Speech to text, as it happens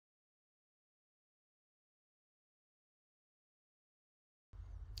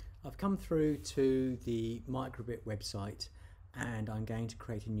I've come through to the Microbit website and I'm going to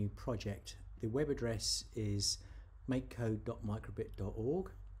create a new project. The web address is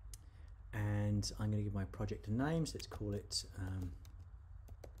makecode.microbit.org and I'm going to give my project a name, so let's call it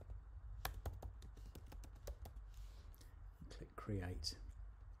click create.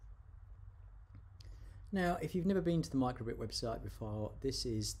 Now, if you've never been to the Microbit website before, this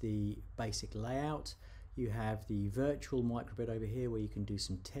is the basic layout. You have the virtual Microbit over here where you can do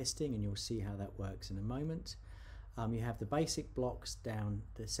some testing, and you'll see how that works in a moment. You have the basic blocks down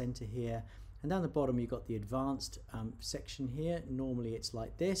the center here, and down the bottom you've got the advanced section here. Normally it's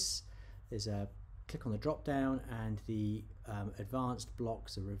like this. There's a click on the drop down and the advanced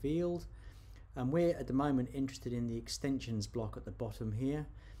blocks are revealed. And we're at the moment interested in the extensions block at the bottom here.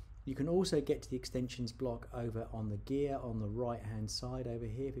 You can also get to the extensions block over on the gear on the right hand side over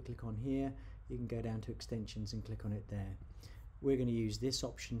here. If you click on here, you can go down to extensions and click on it there. We're going to use this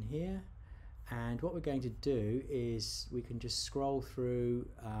option here, and what we're going to do is we can just scroll through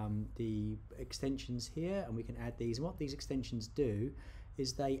the extensions here and we can add these. And what these extensions do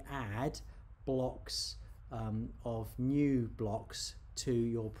is they add blocks of new blocks to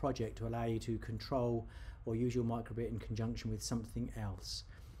your project to allow you to control or use your Microbit in conjunction with something else.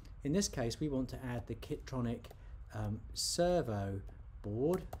 In this case, we want to add the Kitronik Servo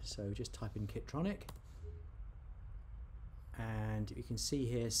board, so just type in Kitronik, and you can see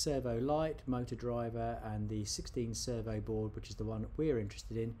here Servo Lite, motor driver, and the 16 servo board, which is the one we're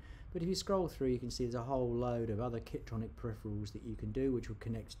interested in. But if you scroll through, you can see there's a whole load of other Kitronik peripherals that you can do which will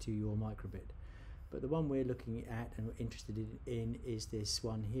connect to your Microbit. But the one we're looking at and we're interested in is this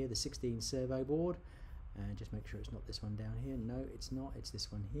one here, the 16 servo board. And just make sure it's not this one down here. No, it's not, it's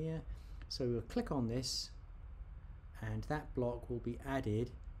this one here. So we'll click on this and that block will be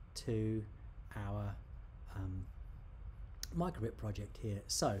added to our Microbit project here.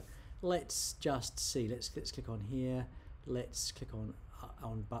 So let's just see, let's click on here, let's click on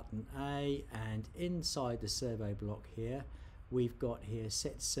button A, and inside the servo block here we've got here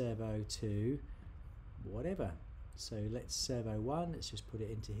set servo to whatever. So let's servo 1, let's just put it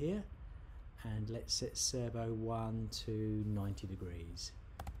into here, and let's set servo 1 to 90 degrees.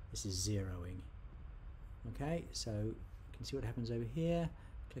 This is zeroing. Okay, so you can see what happens over here.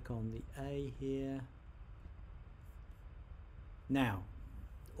 Click on the A here. Now,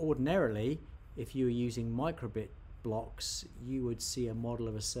 ordinarily, if you were using Microbit blocks, you would see a model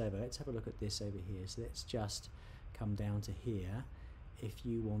of a servo. Let's have a look at this over here. So let's just come down to here. If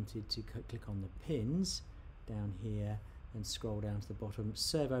you wanted to click on the pins down here and scroll down to the bottom,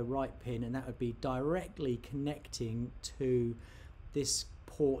 servo right pin, and that would be directly connecting to this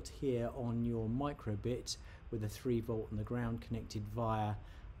port here on your Microbit with a 3-volt and the ground connected via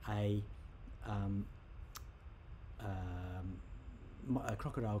a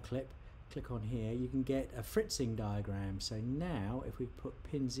crocodile clip. Click on here, you can get a fritzing diagram. So now if we put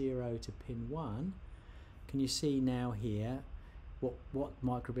pin 0 to pin 1, can you see now here what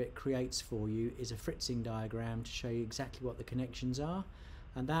Microbit creates for you is a fritzing diagram to show you exactly what the connections are,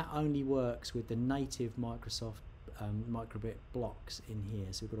 and that only works with the native Microsoft Microbit blocks in here.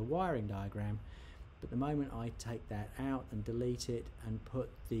 So we've got a wiring diagram, but the moment I take that out and delete it and put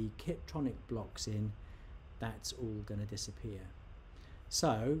the Kitronik blocks in, that's all going to disappear.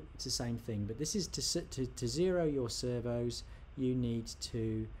 So it's the same thing, but this is to zero your servos. You need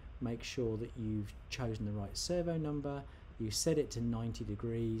to make sure that you've chosen the right servo number. You set it to 90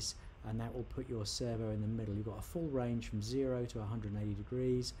 degrees, and that will put your servo in the middle. You've got a full range from 0 to 180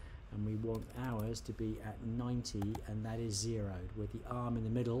 degrees, and we want ours to be at 90, and that is zeroed with the arm in the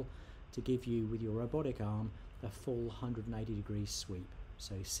middle to give you, with your robotic arm, a full 180 degree sweep.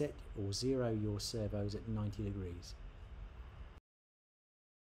 So set or zero your servos at 90 degrees.